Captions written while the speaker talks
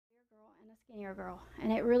a skinnier girl, and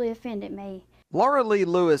it really offended me. Laura Lee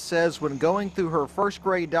Lewis says when going through her first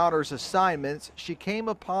grade daughter's assignments, she came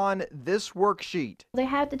upon this worksheet. They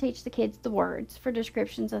have to teach the kids the words for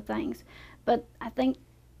descriptions of things, but I think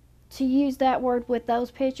to use that word with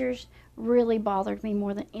those pictures really bothered me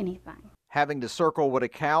more than anything. Having to circle what a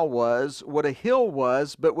cow was, what a hill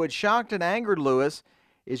was, but what shocked and angered Lewis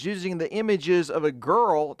is using the images of a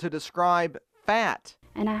girl to describe fat.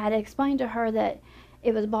 And I had to explain to her that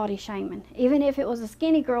it was body shaming. Even if it was a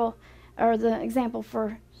skinny girl, or the example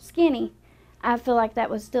for skinny, I feel like that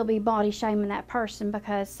would still be body shaming that person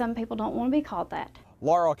because some people don't want to be called that.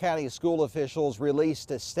 Laurel County school officials released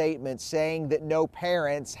a statement saying that no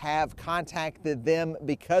parents have contacted them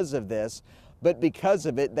because of this, but because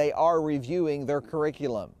of it, they are reviewing their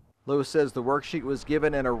curriculum. Lewis says the worksheet was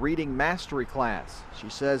given in a reading mastery class. She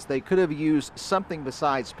says they could have used something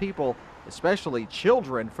besides people, especially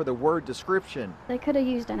children, for the word description. They could have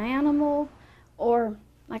used an animal, or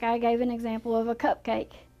like I gave an example of a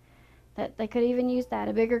cupcake. That they could even use that,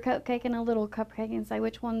 a bigger cupcake and a little cupcake, and say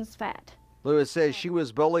which one's fat. Lewis says she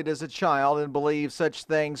was bullied as a child and believes such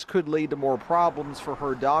things could lead to more problems for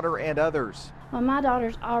her daughter and others. Well, my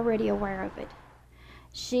daughter's already aware of it.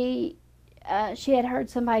 She had heard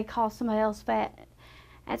somebody call somebody else fat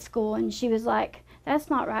at school, and she was like, "That's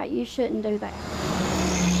not right, you shouldn't do that."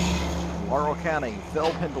 Laurel County, Phil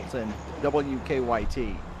Pendleton,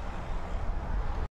 WKYT.